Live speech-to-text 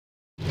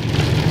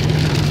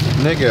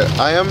Nigga,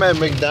 I am at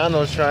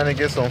McDonald's trying to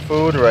get some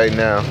food right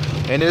now,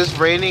 and it's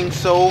raining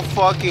so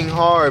fucking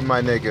hard,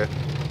 my nigga.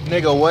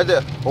 Nigga,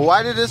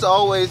 why did this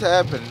always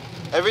happen?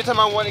 Every time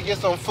I want to get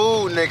some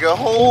food, nigga,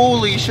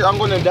 holy shit, I'm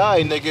gonna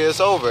die, nigga,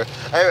 it's over.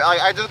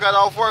 I just got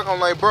off work,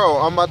 I'm like, bro,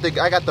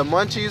 I got the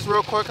munchies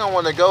real quick, I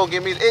want to go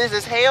get me, it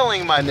is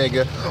hailing, my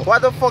nigga. Why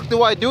the fuck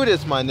do I do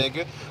this, my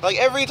nigga? Like,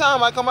 every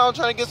time I come out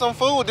trying to get some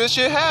food, this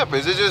shit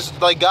happens. It's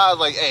just, like, God's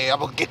like, hey, I'm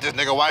gonna get this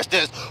nigga, watch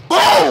this.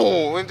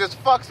 Boom! And just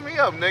fucks me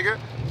up, nigga.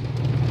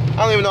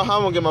 I don't even know how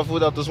I'm gonna get my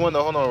food out this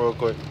window. Hold on real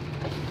quick.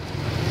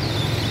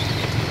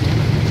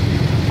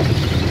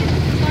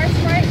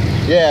 Right?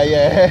 Yeah.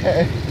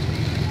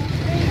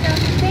 There you go.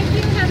 Thank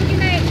you. Have a good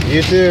night.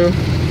 You too.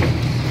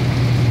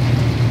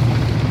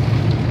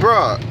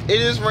 Bruh, it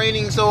is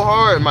raining so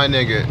hard, my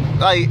nigga.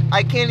 Like,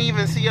 I can't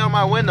even see out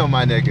my window,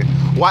 my nigga.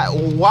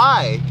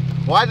 Why?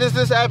 Why does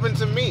this happen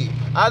to me?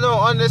 I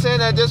don't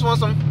understand. I just want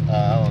some...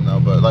 I don't know,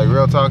 but like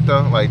real talk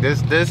though, like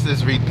this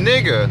is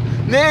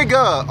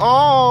nigga,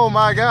 oh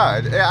my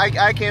god,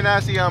 I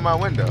cannot see out my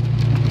window.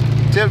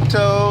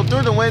 Tiptoe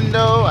through the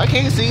window, I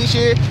can't see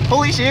shit.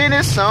 Holy shit,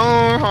 it's so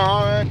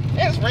hard.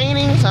 It's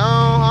raining so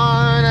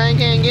hard, I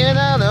can't get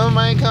out of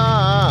my car.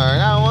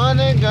 I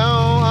wanna go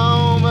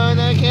home, but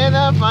I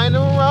cannot find the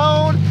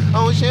road.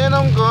 Oh shit,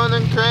 I'm gonna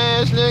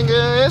crash,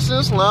 nigga, it's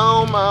a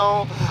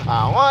slow-mo.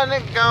 I wanna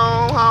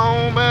go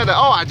home, but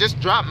I just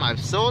dropped my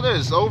soda,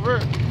 it's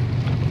over.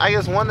 I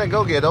just want to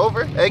go get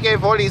over.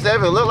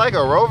 AK-47 look like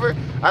a rover.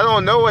 I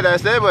don't know what I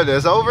said, but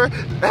it's over.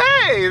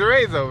 Hey, the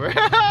rain's over.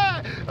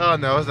 Oh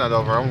no, it's not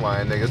over. I'm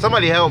lying, nigga.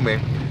 Somebody help me.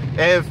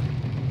 If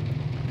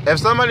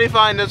somebody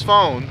find this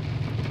phone,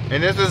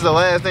 and this is the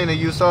last thing that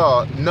you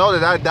saw, know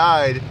that I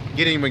died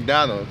getting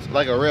McDonald's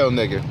like a real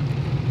nigga.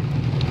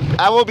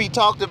 I will be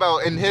talked about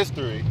in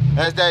history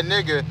as that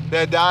nigga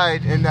that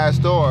died in that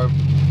storm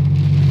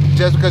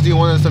just because he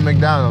wanted some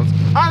McDonald's.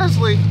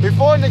 Honestly,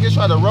 before niggas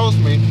try to roast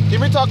me,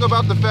 can we talk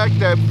about the fact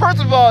that,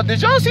 first of all,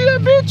 did y'all see that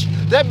bitch?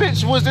 That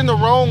bitch was in the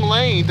wrong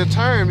lane to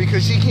turn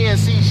because she can't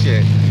see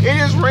shit. It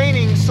is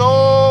raining so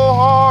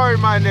hard,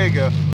 my nigga.